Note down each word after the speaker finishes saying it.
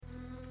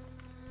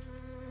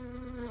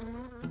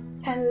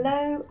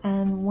Hello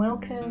and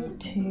welcome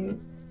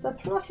to The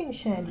Plotting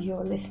Shed.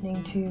 You're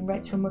listening to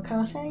Rachel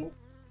McCarthy,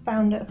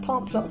 founder of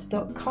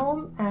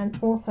plantplots.com and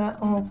author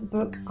of the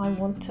book I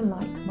Want to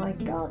Like My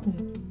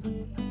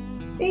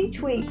Garden. Each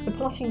week The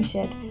Plotting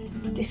Shed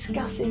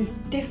discusses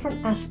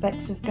different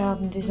aspects of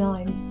garden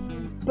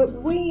design, but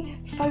we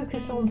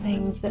focus on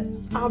things that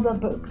other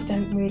books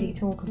don't really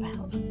talk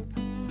about.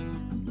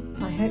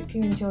 I hope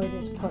you enjoy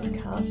this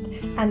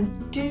podcast,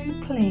 and do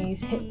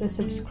please hit the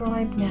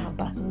subscribe now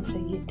button so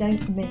you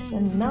don't miss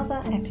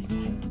another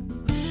episode.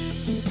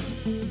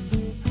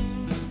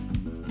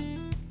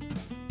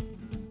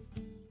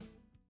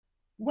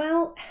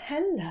 Well,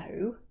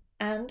 hello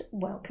and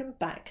welcome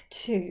back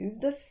to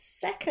the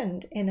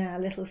second in our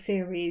little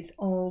series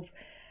of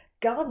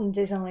garden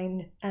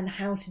design and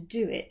how to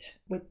do it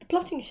with the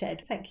Plotting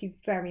Shed. Thank you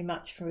very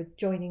much for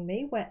joining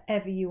me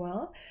wherever you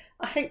are.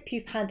 I hope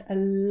you've had a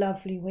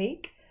lovely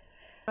week.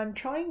 I'm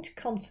trying to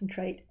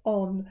concentrate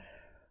on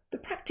the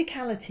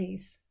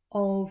practicalities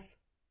of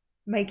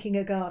making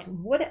a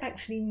garden, what it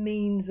actually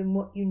means and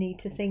what you need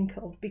to think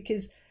of,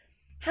 because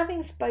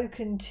having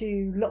spoken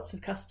to lots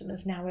of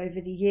customers now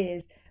over the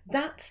years,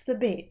 that's the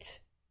bit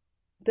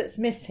that's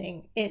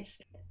missing. It's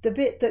the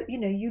bit that,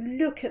 you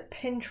look at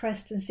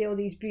Pinterest and see all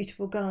these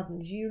beautiful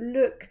gardens. You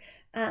look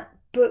at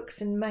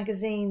books and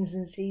magazines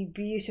and see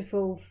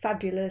beautiful,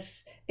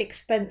 fabulous,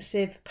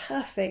 expensive,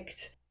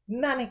 perfect,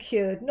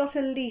 manicured, not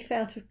a leaf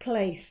out of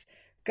place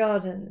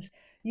gardens.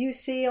 You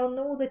see on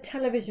all the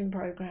television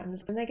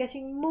programs, and they're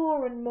getting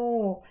more and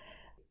more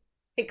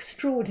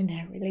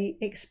extraordinarily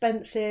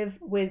expensive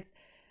with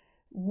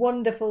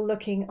wonderful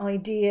looking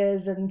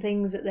ideas and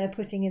things that they're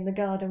putting in the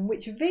garden,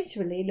 which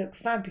visually look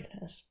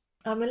fabulous.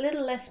 I'm a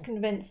little less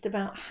convinced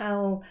about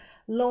how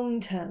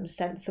long-term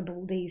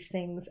sensible these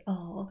things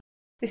are.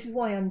 This is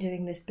why I'm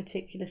doing this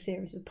particular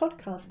series of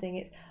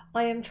podcasting.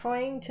 I am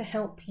trying to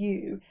help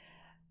you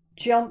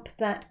jump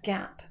that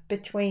gap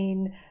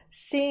between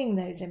seeing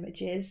those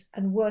images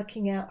and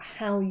working out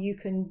how you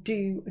can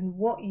do and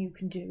what you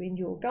can do in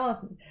your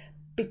garden.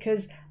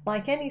 Because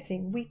like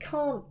anything, we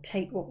can't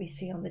take what we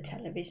see on the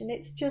television.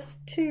 It's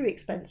just too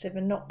expensive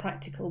and not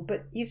practical,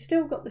 but you've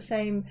still got the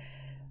same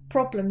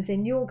problems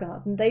in your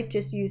garden. They've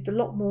just used a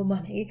lot more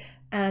money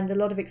and a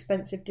lot of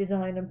expensive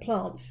design and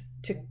plants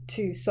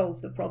to solve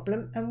the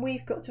problem, and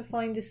we've got to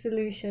find a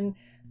solution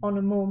on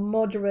a more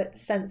moderate,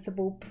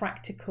 sensible,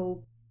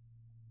 practical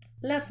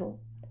level.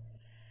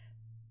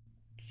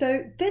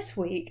 So this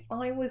week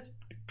I was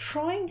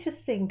trying to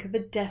think of a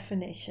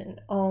definition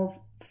of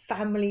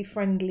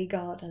family-friendly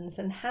gardens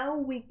and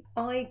how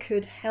I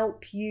could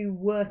help you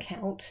work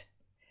out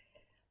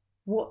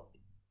what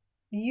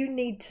you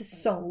need to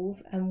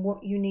solve and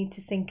what you need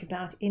to think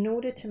about in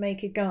order to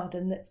make a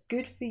garden that's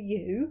good for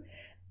you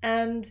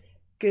and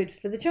good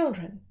for the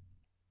children.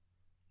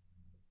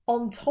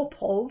 On top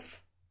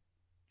of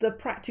the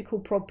practical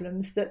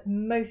problems that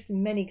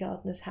many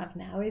gardeners have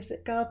now, is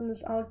that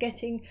gardens are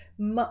getting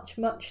much,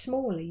 much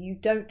smaller. You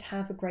don't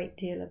have a great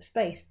deal of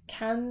space.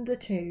 Can the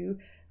two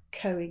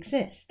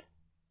coexist?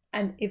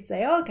 And if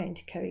they are going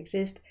to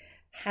coexist,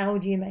 how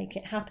do you make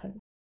it happen?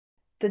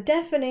 The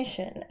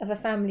definition of a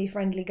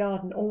family-friendly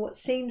garden, or what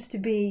seems to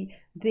be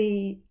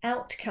the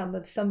outcome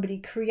of somebody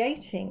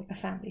creating a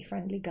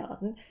family-friendly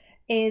garden,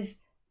 is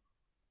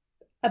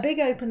a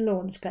big open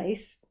lawn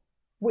space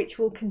which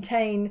will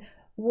contain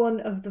one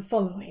of the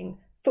following: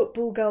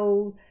 football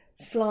goal,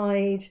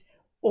 slide,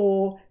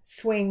 or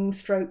swing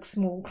stroke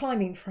small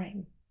climbing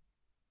frame.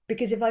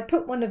 Because if I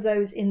put one of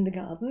those in the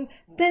garden,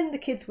 then the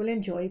kids will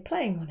enjoy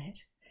playing on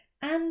it.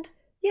 And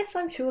yes,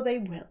 I'm sure they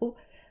will.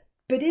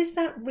 But is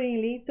that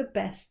really the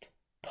best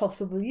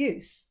possible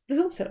use? There's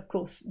also, of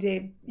course,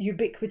 the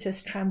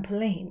ubiquitous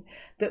trampoline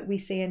that we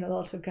see in a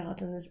lot of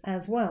gardens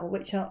as well,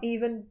 which are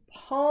even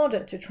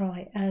harder to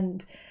try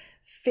and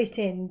fit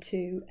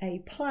into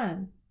a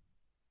plan.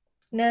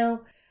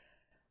 Now,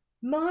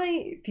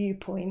 my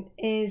viewpoint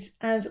is,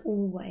 as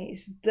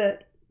always,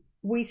 that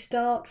we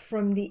start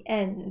from the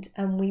end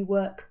and we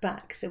work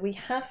back. So we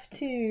have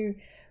to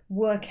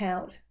work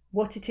out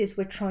what it is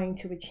we're trying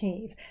to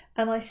achieve.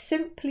 And I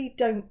simply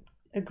don't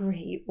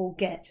agree or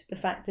get the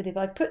fact that if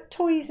I put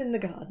toys in the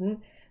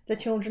garden, the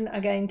children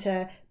are going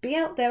to be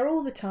out there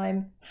all the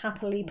time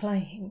happily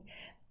playing,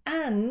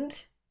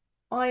 and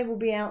I will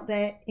be out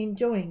there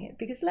enjoying it.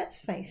 Because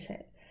let's face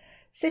it,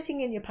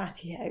 sitting in your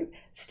patio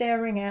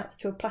staring out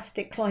to a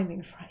plastic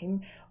climbing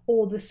frame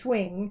or the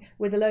swing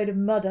with a load of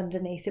mud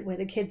underneath it where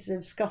the kids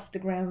have scuffed the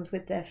grounds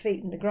with their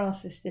feet and the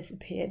grass has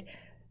disappeared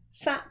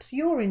saps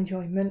your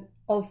enjoyment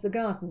of the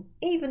garden.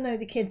 Even though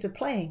the kids are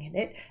playing in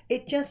it,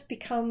 it just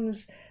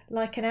becomes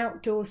like an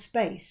outdoor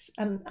space.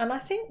 And I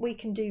think we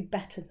can do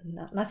better than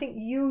that. And I think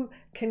you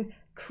can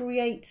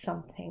create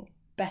something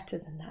better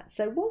than that.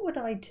 So what would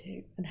I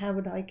do and how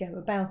would I go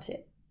about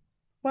it?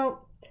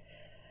 Well,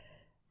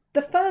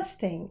 the first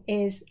thing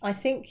is, I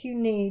think you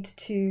need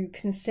to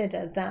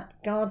consider that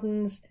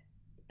gardens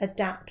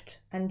adapt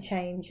and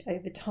change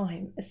over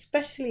time,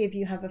 especially if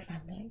you have a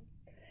family.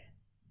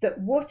 That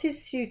what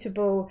is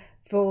suitable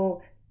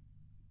for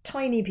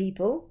tiny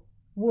people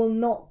will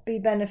not be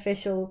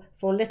beneficial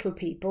for little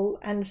people,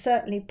 and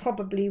certainly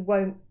probably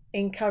won't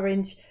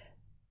encourage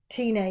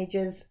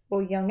teenagers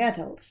or young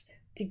adults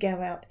to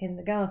go out in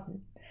the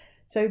garden.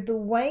 So the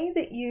way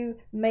that you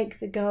make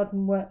the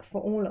garden work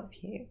for all of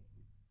you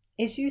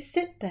is you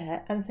sit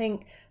there and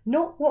think,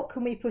 not what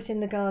can we put in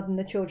the garden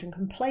the children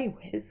can play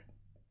with,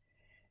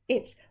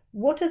 it's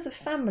what as a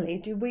family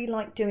do we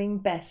like doing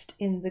best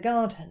in the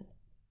garden,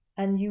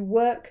 and you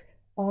work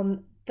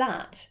on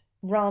that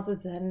rather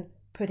than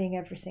putting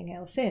everything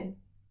else in.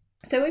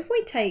 So if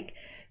we take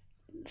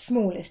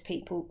smallest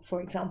people,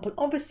 for example,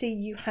 obviously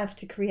you have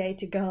to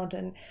create a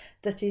garden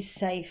that is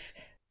safe,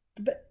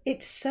 but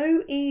it's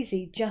so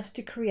easy just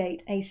to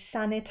create a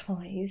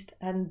sanitized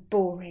and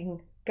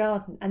boring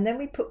garden, and then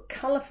we put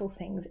colourful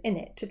things in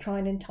it to try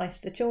and entice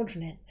the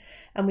children in,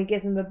 and we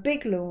give them a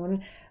big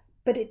lawn,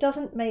 but it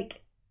doesn't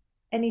make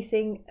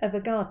anything of a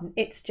garden.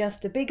 It's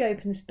just a big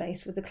open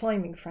space with a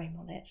climbing frame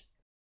on it.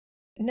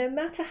 No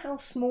matter how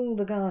small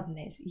the garden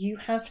is, you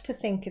have to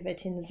think of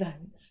it in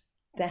zones.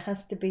 There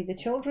has to be the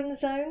children's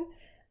zone,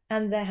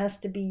 and there has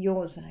to be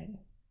your zone,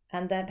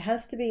 and there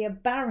has to be a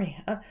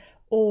barrier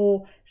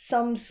or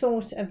some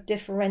sort of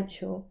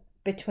differential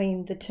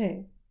between the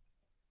two,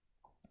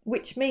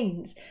 which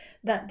means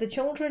that the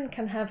children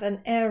can have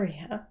an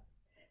area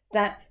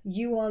that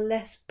you are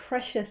less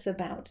precious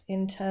about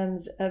in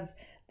terms of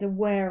the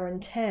wear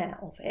and tear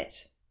of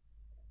it.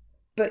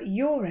 But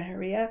your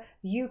area,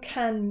 you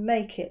can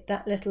make it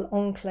that little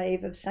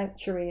enclave of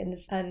sanctuary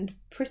and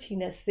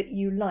prettiness that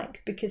you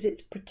like, because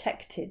it's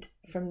protected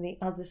from the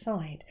other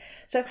side.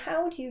 So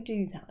how do you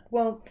do that?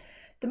 Well,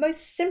 the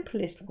most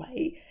simplest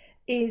way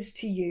is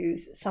to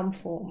use some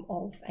form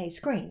of a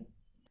screen.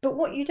 But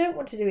what you don't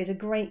want to do is a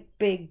great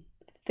big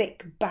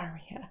thick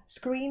barrier.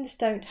 Screens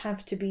don't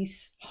have to be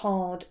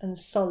hard and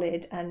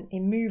solid and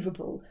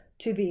immovable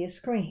to be a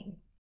screen.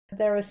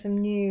 There are some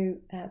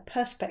new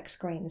Perspex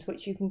screens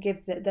which you can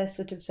give that they're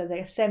so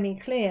they're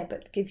semi-clear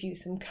but give you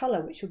some colour,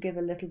 which will give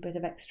a little bit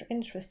of extra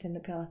interest in the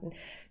garden.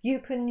 You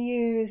can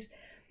use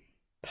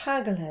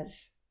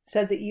pergolas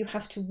so that you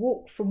have to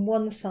walk from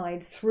one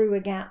side through a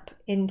gap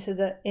into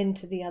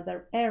the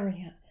other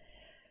area.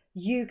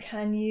 You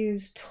can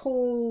use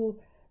tall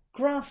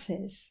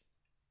grasses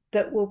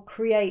that will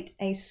create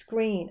a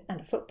screen and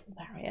a football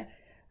barrier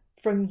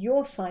from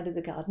your side of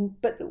the garden,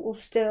 but that will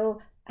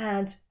still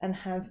add and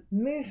have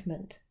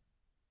movement.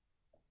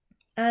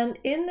 And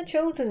in the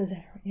children's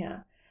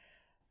area,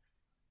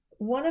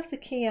 one of the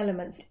key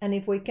elements, and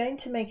if we're going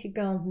to make a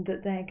garden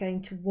that they're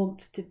going to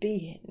want to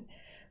be in,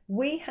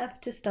 we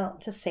have to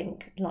start to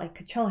think like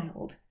a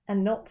child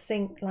and not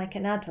think like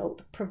an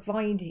adult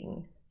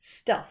providing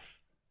stuff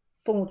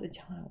for the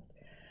child.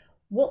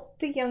 What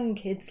do young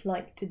kids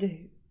like to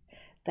do?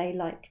 They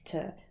like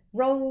to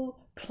roll,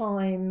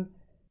 climb,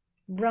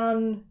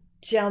 run,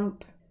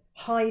 jump,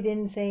 hide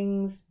in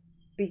things,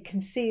 be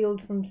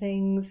concealed from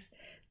things.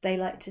 They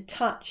like to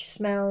touch,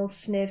 smell,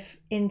 sniff,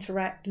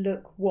 interact,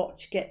 look,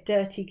 watch, get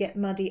dirty, get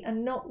muddy,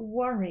 and not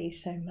worry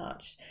so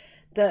much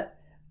that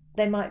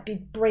they might be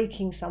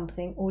breaking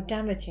something or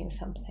damaging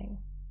something.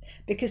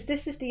 Because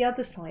this is the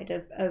other side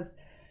of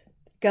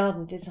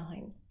garden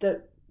design,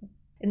 that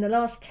in the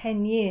last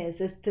 10 years,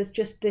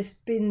 there's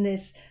been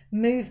this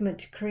movement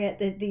to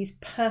create these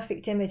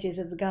perfect images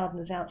of the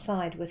gardens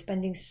outside. We're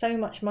spending so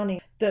much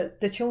money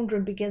that the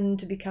children begin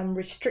to become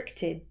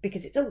restricted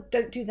because it's, oh,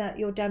 don't do that,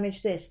 you'll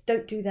damage this.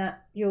 Don't do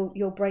that,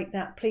 you'll break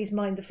that. Please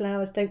mind the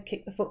flowers. Don't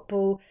kick the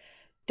football.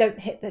 Don't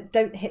hit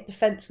the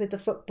fence with the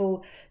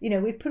football. You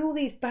know, we put all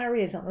these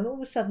barriers on, and all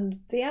of a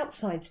sudden the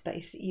outside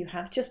space that you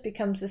have just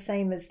becomes the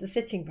same as the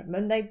sitting room,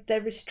 and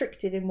they're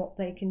restricted in what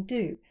they can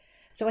do.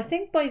 So I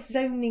think by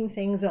zoning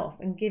things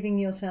off and giving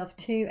yourself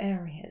two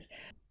areas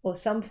or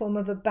some form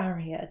of a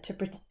barrier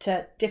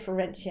to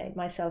differentiate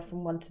myself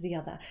from one to the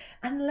other,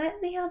 and let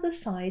the other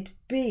side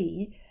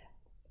be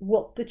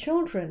what the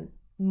children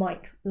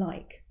might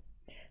like.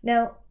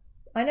 Now,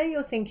 I know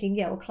you're thinking,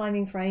 yeah, well,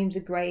 climbing frames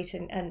are great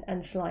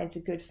and slides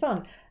are good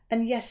fun.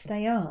 And yes,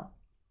 they are.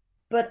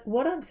 But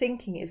what I'm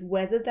thinking is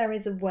whether there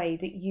is a way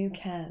that you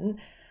can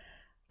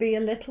be a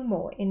little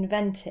more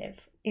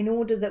inventive in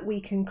order that we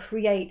can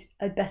create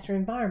a better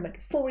environment.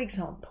 For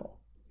example,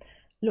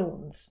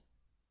 lawns.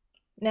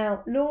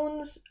 Now,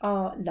 lawns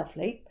are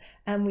lovely,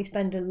 and we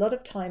spend a lot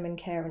of time and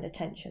care and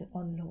attention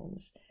on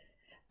lawns.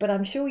 But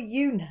I'm sure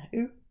you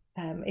know,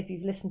 if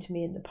you've listened to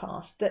me in the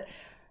past, that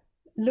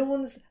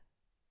lawns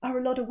are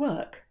a lot of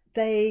work.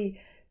 They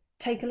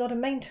take a lot of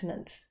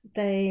maintenance.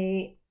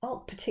 They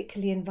aren't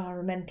particularly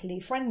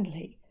environmentally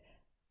friendly.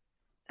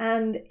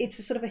 And it's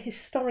a sort of a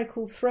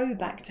historical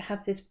throwback to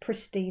have this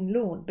pristine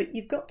lawn. But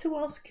you've got to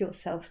ask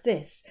yourself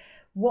this: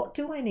 what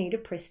do I need a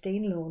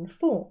pristine lawn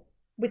for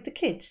with the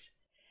kids?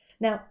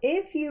 Now,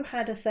 if you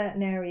had a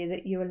certain area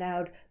that you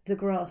allowed the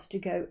grass to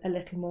go a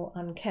little more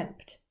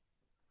unkempt,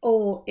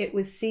 or it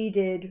was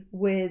seeded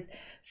with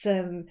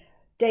some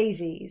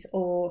daisies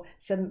or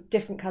some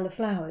different colour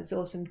flowers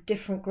or some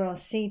different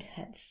grass seed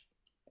heads,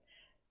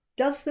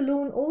 does the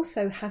lawn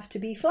also have to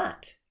be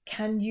flat?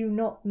 Can you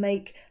not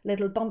make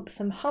little bumps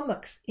and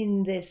hummocks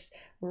in this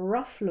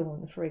rough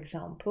lawn, for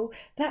example,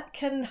 that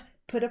can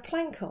put a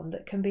plank on,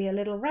 that can be a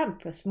little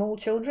ramp for small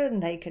children?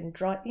 They can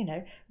drive,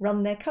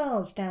 run their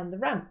cars down the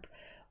ramp.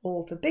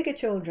 Or for bigger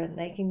children,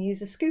 they can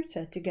use a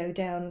scooter to go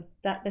down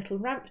that little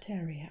ramped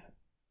area.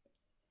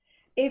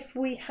 If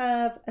we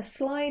have a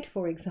slide,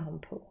 for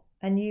example,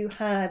 and you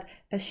had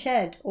a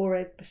shed or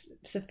a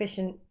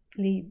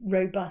sufficiently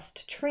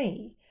robust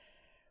tree,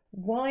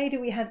 why do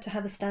we have to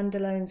have a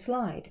standalone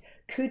slide?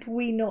 Could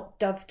we not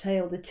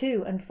dovetail the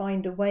two and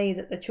find a way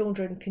that the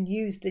children can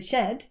use the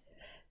shed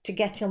to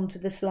get onto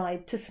the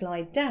slide to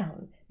slide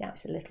down? Now,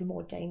 it's a little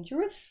more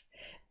dangerous,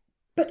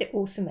 but it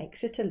also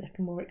makes it a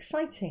little more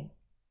exciting.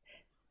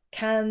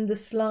 Can the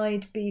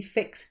slide be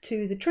fixed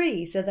to the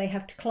tree so they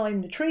have to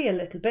climb the tree a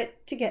little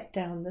bit to get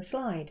down the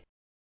slide?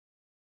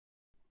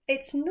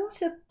 It's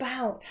not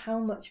about how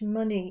much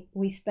money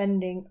we're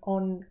spending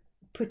on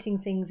putting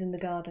things in the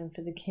garden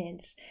for the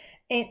kids.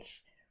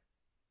 It's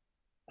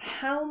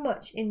how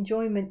much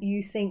enjoyment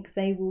you think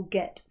they will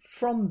get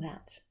from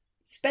that.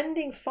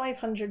 Spending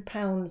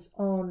 £500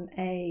 on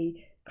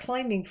a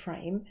climbing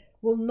frame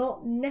will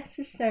not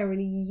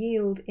necessarily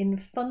yield in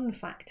fun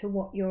factor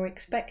what you're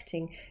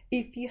expecting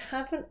if you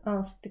haven't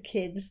asked the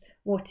kids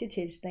what it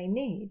is they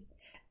need.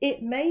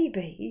 It may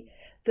be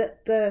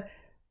that the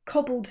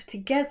cobbled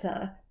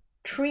together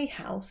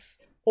treehouse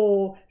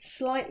or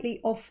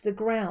slightly off the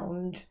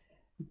ground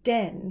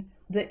den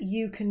that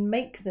you can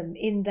make them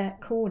in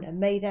that corner,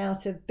 made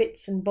out of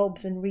bits and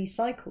bobs and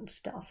recycled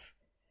stuff,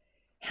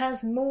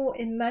 has more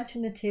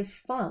imaginative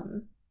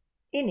fun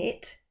in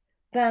it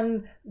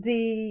than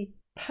the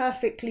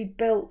perfectly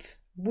built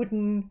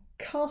wooden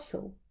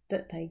castle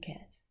that they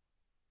get.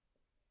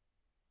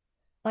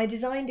 I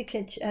designed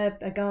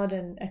a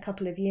garden a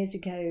couple of years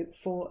ago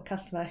for a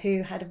customer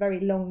who had a very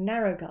long,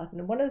 narrow garden,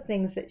 and one of the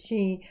things that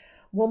she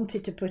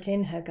wanted to put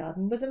in her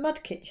garden was a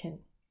mud kitchen.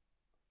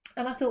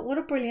 And I thought, what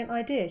a brilliant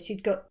idea.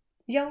 She'd got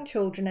young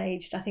children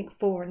aged, I think,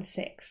 4 and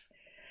 6.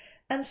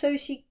 And so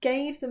she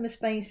gave them a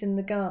space in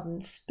the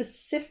garden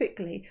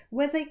specifically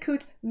where they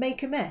could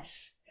make a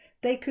mess.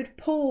 They could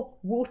pour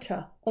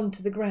water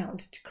onto the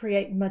ground to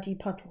create muddy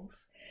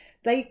puddles.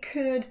 They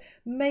could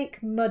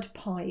make mud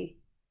pie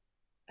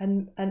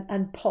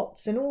and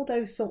pots and all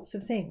those sorts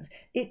of things.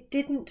 It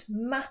didn't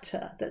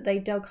matter that they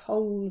dug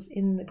holes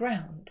in the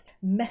ground,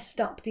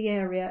 messed up the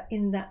area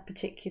in that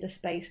particular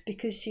space,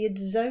 because she had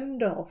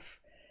zoned off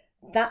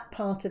that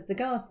part of the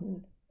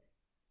garden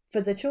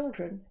for the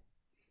children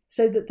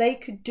so that they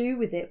could do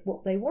with it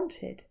what they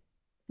wanted.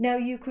 Now,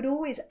 you could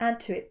always add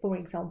to it, for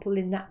example,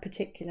 in that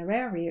particular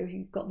area, if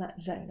you've got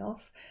that zone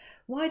off,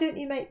 why don't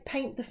you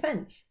paint the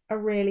fence a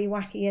really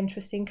wacky,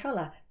 interesting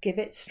colour? Give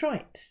it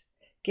stripes.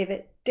 Give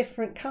it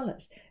different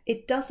colours.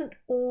 It doesn't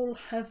all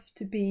have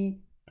to be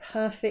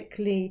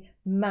perfectly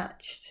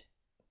matched.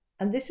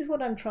 And this is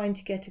what I'm trying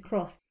to get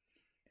across.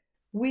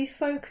 We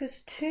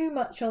focus too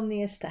much on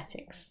the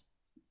aesthetics.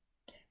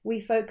 We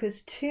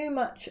focus too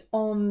much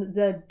on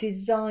the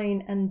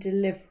design and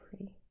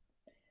delivery.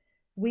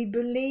 We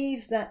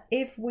believe that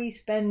if we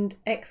spend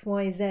X,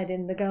 Y, Z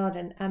in the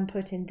garden and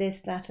put in this,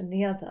 that and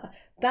the other,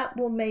 that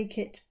will make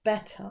it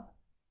better.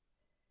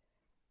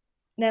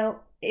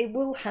 Now, it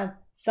will have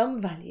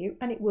some value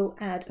and it will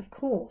add, of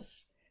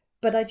course,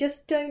 but I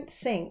just don't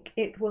think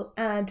it will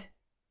add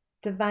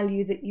the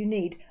value that you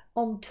need.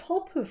 On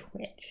top of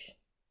which,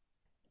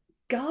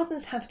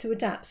 gardens have to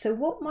adapt. So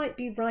what might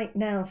be right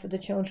now for the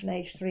children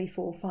aged 3,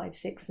 4, 5,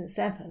 6 and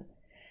 7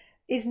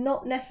 is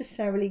not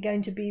necessarily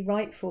going to be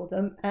right for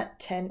them at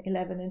 10,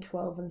 11 and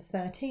 12 and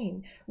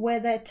 13, where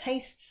their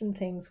tastes and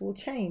things will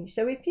change.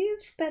 So if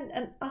you've spent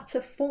an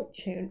utter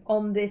fortune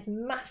on this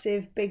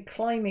massive big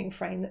climbing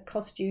frame that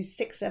cost you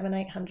 £600,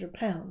 £700,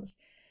 £800,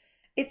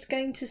 it's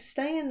going to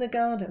stay in the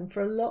garden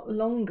for a lot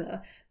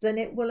longer than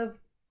it will have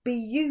be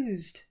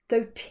used.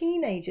 Though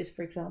teenagers,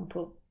 for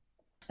example,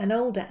 and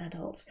older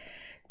adults,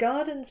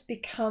 gardens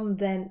become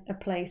then a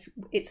place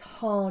it's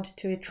hard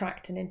to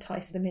attract and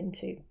entice them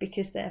into,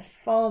 because they're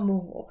far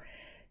more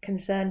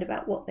concerned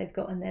about what they've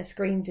got on their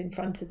screens in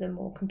front of them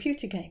or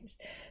computer games.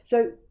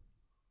 So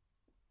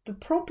the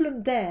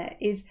problem there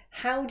is,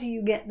 how do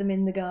you get them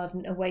in the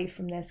garden away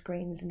from their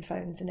screens and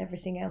phones and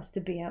everything else to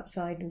be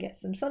outside and get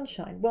some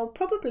sunshine? Well,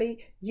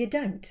 probably you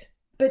don't.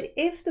 But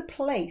if the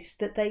place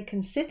that they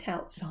can sit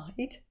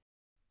outside,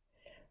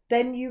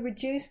 then you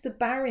reduce the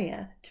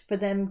barrier for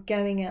them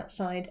going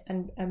outside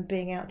and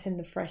being out in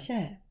the fresh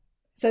air.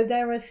 So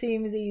there are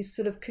these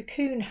sort of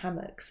cocoon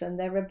hammocks, and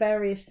there are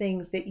various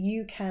things that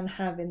you can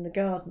have in the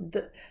garden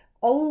that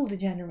older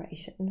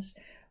generations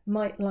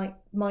might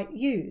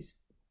use.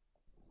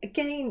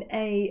 Again,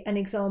 an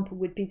example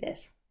would be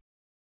this.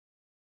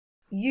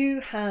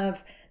 You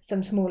have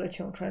some smaller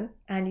children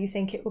and you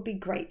think it would be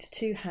great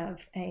to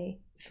have a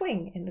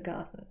swing in the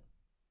garden,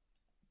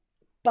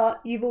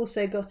 but you've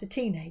also got a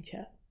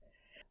teenager.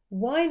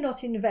 Why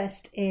not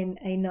invest in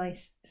a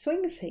nice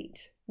swing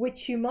seat,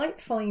 which you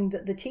might find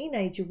that the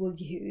teenager will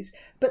use,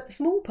 but the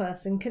small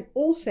person can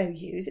also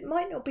use? It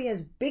might not be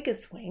as big a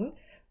swing,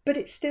 but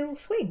it still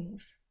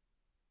swings.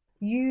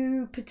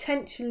 You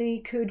potentially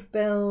could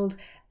build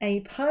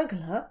a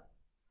pergola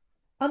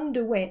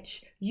under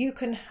which you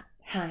can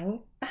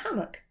hang a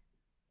hammock,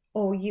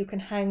 or you can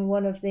hang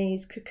one of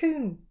these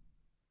cocoon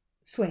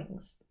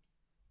swings,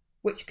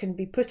 which can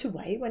be put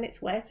away when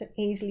it's wet and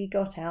easily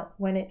got out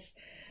when it's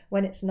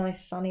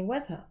nice sunny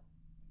weather.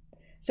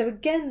 So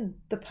again,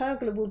 the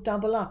pergola will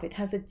double up. It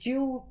has a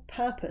dual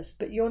purpose,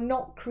 but you're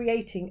not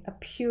creating a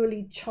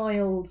purely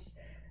child's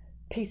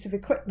piece of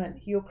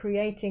equipment. You're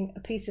creating a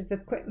piece of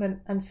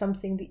equipment and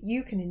something that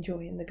you can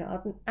enjoy in the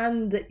garden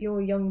and that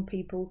your young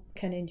people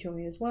can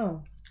enjoy as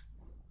well.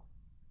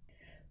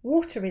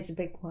 Water is a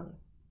big one.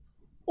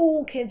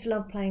 All kids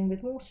love playing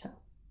with water.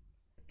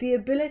 The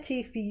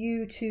ability for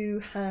you to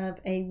have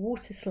a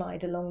water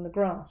slide along the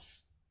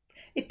grass.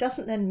 It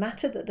doesn't then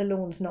matter that the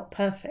lawn's not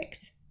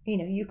perfect.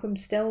 You can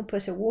still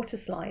put a water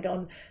slide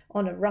on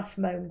a rough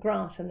mown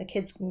grass and the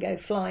kids can go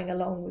flying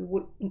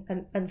along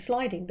and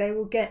sliding. They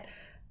will get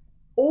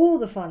all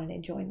the fun and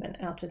enjoyment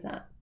out of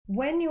that.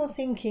 When you're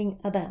thinking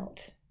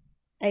about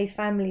a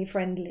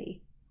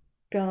family-friendly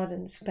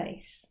garden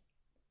space,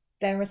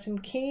 there are some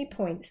key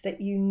points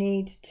that you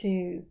need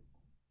to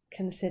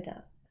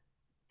consider.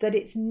 That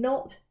it's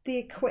not the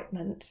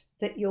equipment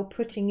that you're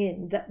putting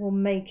in that will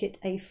make it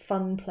a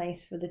fun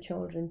place for the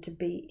children to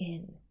be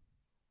in.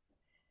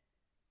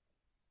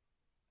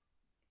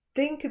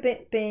 Think of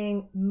it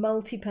being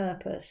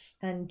multi-purpose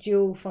and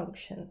dual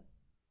function.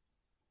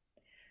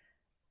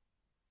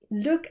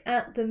 Look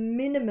at the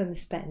minimum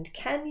spend.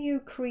 Can you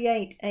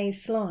create a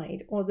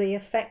slide or the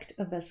effect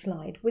of a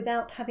slide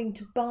without having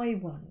to buy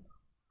one?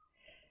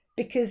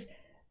 Because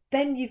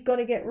then you've got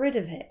to get rid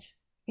of it.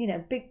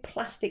 Big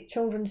plastic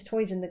children's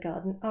toys in the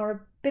garden are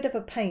a bit of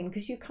a pain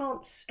because you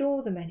can't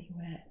store them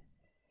anywhere.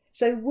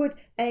 So would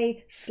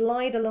a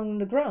slide along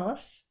the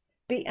grass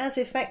be as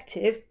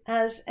effective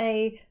as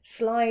a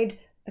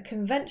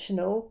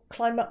conventional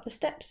climb up the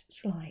steps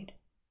slide?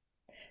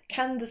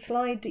 Can the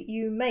slide that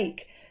you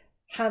make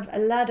have a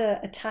ladder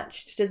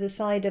attached to the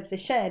side of the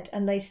shed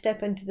and they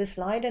step into the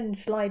slide and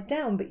slide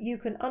down, but you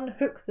can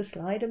unhook the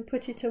slide and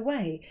put it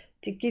away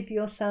to give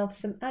yourself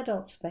some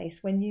adult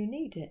space when you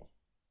need it?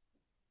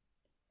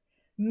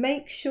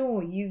 Make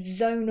sure you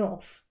zone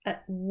off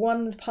at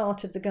one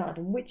part of the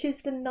garden, which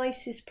is the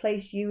nicest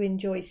place you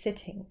enjoy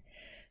sitting.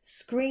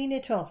 Screen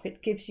it off.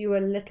 It gives you a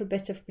little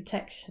bit of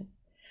protection.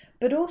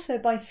 But also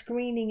by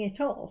screening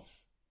it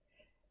off,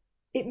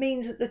 it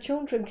means that the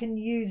children can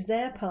use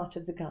their part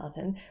of the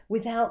garden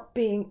without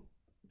being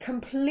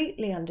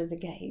completely under the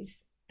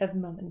gaze of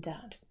mum and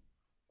dad.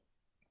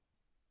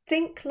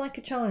 Think like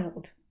a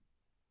child.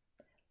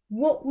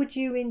 What would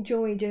you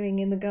enjoy doing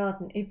in the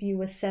garden if you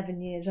were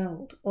 7 years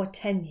old or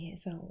 10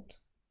 years old?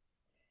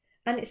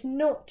 And it's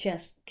not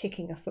just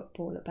kicking a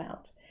football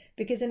about,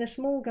 because in a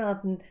small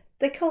garden,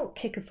 they can't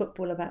kick a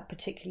football about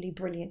particularly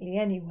brilliantly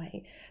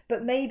anyway,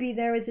 but maybe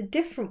there is a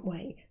different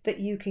way that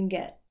you can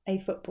get a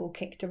football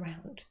kicked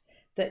around,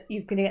 that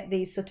you can get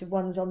these sort of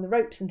ones on the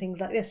ropes and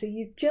things like this. So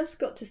you've just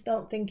got to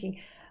start thinking,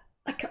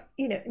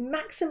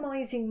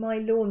 maximising my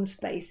lawn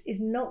space is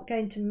not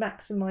going to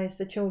maximise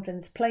the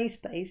children's play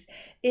space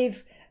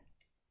if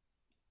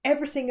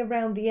everything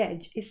around the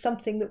edge is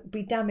something that will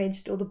be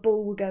damaged or the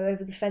ball will go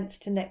over the fence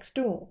to next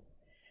door.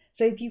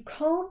 So if you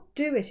can't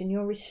do it and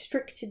you're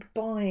restricted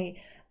by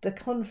the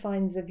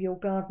confines of your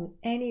garden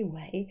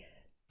anyway,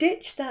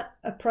 ditch that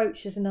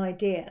approach as an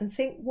idea and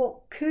think,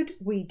 what could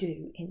we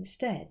do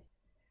instead?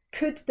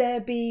 Could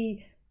there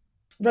be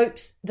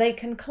ropes they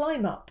can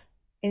climb up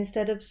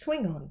instead of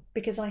swing on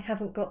because I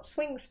haven't got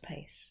swing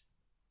space?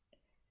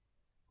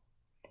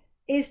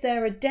 Is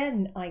there a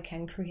den I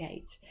can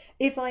create?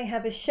 If I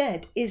have a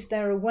shed, is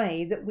there a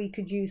way that we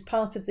could use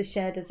part of the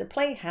shed as a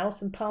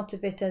playhouse and part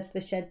of it as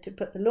the shed to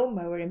put the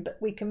lawnmower in, but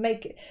we can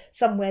make it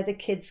somewhere the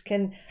kids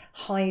can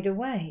hide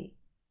away?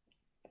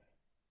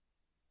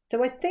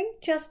 So I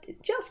think just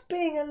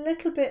being a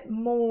little bit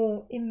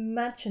more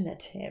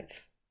imaginative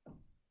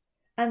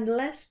and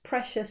less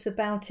precious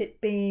about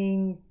it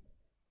being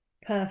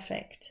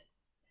perfect,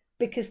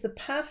 because the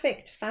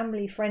perfect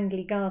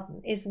family-friendly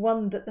garden is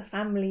one that the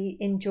family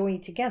enjoy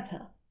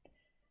together.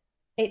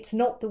 It's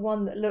not the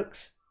one that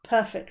looks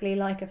perfectly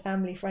like a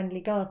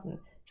family-friendly garden.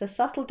 It's a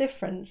subtle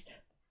difference,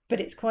 but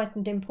it's quite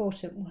an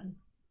important one.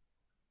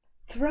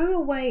 Throw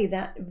away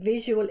that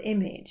visual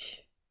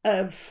image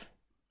of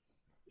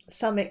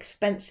some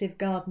expensive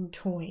garden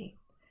toy.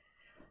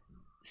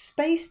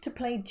 Space to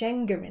play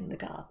Jenga in the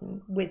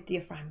garden with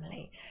your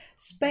family.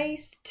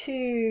 Space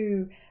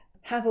to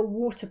have a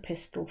water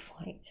pistol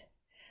fight.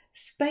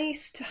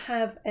 Space to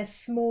have a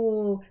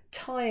small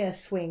tyre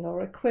swing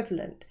or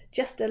equivalent,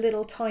 just a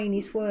little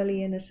tiny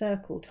swirly in a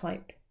circle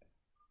type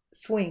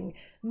swing,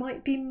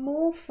 might be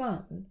more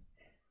fun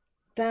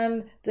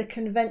than the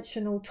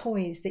conventional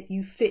toys that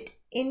you fit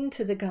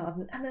into the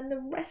garden, and then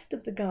the rest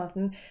of the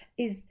garden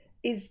is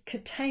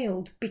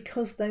curtailed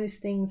because those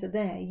things are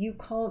there. You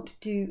can't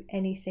do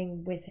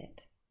anything with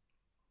it.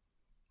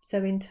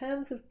 So in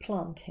terms of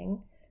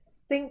planting,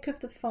 think of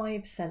the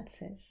 5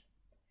 senses.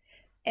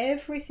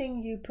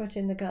 everything you put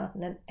in the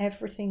garden and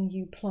everything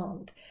you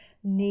plant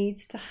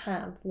needs to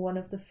have one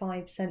of the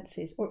 5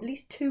 senses, or at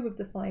least 2 of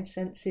the 5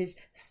 senses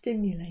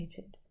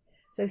stimulated.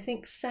 So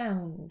think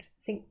sound,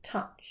 think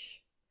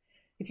touch.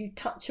 If you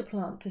touch a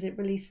plant, does it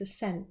release a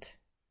scent?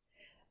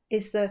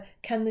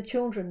 Can the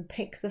children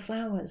pick the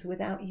flowers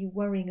without you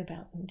worrying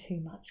about them too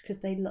much,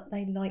 because they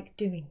like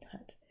doing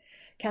that?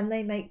 Can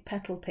they make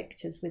petal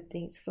pictures with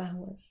these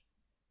flowers?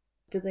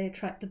 Do they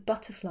attract the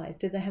butterflies?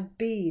 Do they have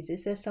bees?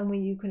 Is there somewhere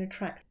you can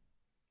attract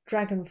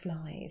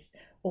dragonflies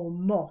or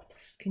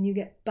moths? Can you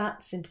get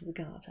bats into the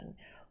garden?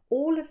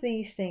 All of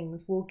these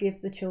things will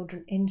give the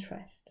children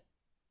interest.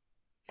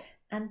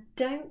 And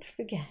don't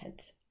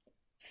forget,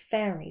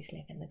 fairies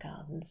live in the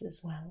gardens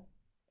as well.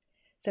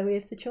 So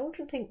if the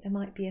children think there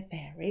might be a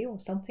fairy or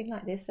something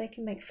like this, they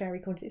can make fairy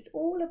corners. It's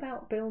all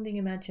about building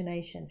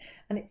imagination.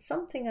 And it's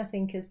something I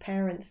think as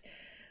parents,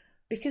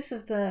 because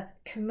of the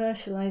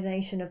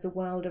commercialization of the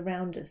world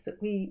around us,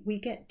 that we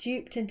get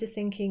duped into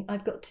thinking,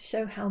 I've got to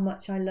show how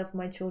much I love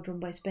my children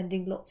by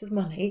spending lots of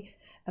money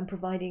and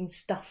providing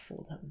stuff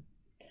for them.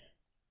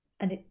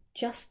 And it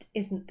just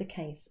isn't the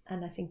case.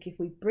 And I think if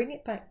we bring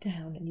it back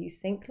down and you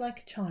think like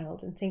a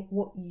child and think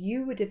what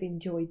you would have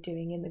enjoyed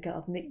doing in the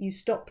garden that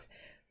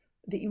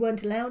you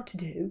weren't allowed to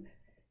do,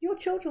 your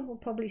children will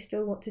probably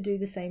still want to do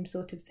the same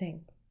sort of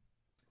thing.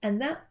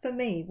 And that, for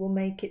me, will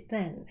make it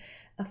then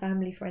a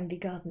family-friendly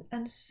garden.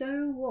 And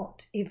so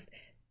what if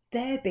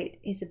their bit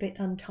is a bit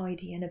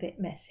untidy and a bit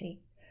messy?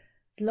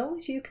 As long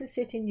as you can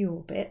sit in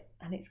your bit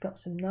and it's got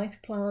some nice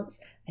plants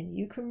and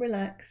you can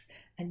relax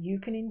and you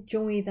can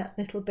enjoy that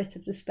little bit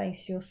of the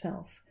space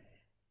yourself,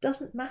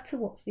 doesn't matter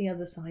what's the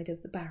other side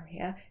of the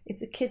barrier if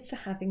the kids are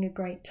having a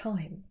great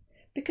time,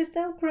 because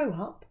they'll grow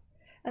up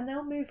and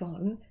they'll move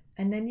on,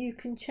 and then you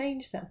can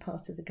change that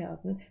part of the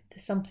garden to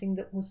something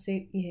that will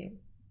suit you.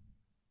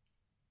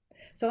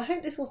 So I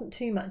hope this wasn't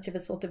too much of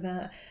a sort of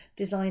a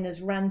designer's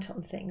rant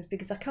on things,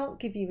 because I can't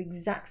give you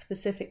exact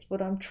specifics.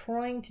 What I'm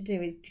trying to do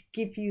is to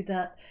give you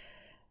that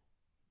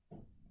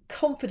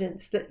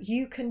confidence that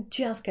you can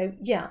just go,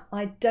 yeah,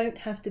 I don't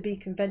have to be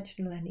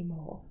conventional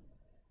anymore,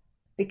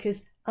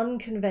 because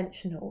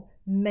unconventional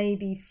may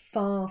be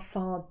far,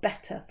 far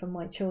better for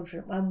my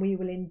children, and we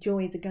will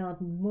enjoy the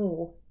garden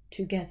more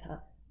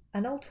together.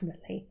 And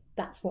ultimately,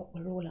 that's what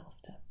we're all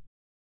after.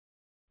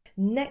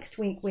 Next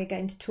week, we're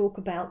going to talk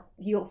about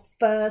your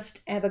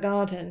first ever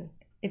garden.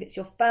 If it's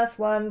your first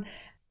one,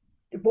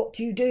 what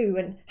do you do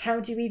and how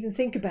do you even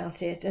think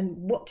about it? And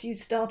what do you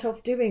start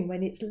off doing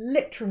when it's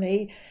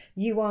literally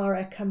you are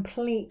a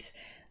complete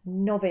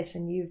novice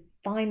and you've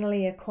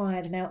finally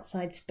acquired an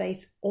outside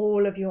space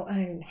all of your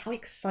own? How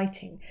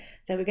exciting.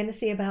 So we're going to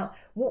see about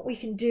what we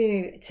can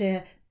do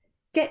to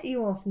get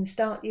you off and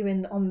start you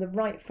in on the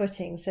right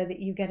footing so that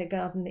you get a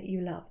garden that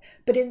you love.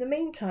 But in the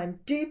meantime,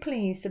 do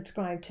please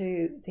subscribe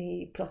to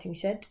the Plotting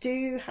Shed.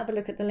 Do have a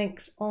look at the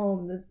links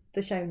on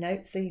the show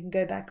notes so you can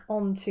go back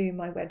onto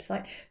my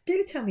website.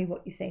 Do tell me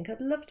what you think.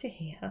 I'd love to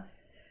hear.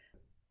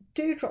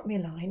 Do drop me a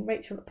line,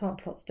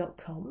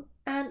 rachel@plantplots.com,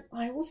 and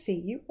I will see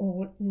you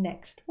all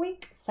next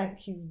week.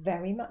 Thank you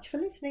very much for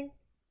listening.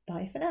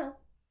 Bye for now.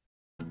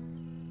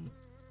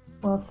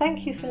 Well,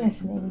 thank you for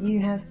listening.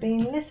 You have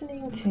been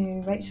listening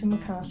to Rachel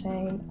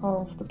McCartane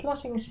of The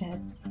Plotting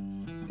Shed.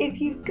 If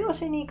you've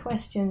got any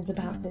questions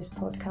about this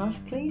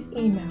podcast, please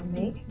email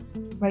me,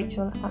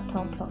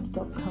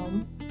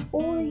 rachel@plantplots.com,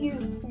 or you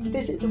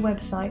visit the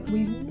website.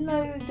 We've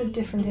loads of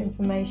different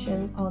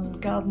information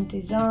on garden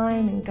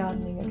design and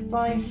gardening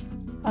advice,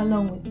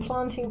 along with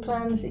planting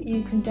plans that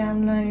you can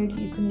download.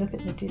 You can look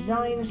at the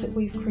designs that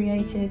we've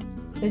created.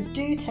 So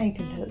do take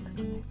a look,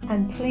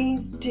 and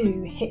please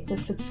do hit the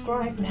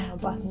subscribe now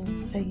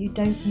button so you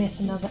don't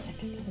miss another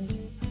episode.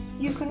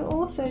 You can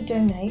also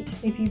donate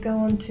if you go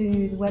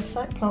onto the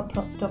website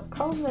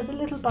plantplots.com. There's a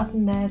little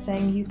button there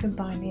saying you can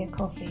buy me a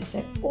coffee.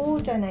 So all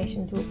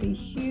donations will be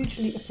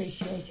hugely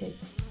appreciated.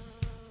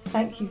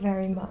 Thank you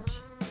very much.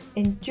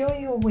 Enjoy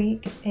your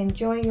week,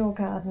 enjoy your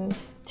garden,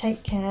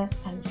 take care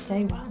and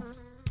stay well.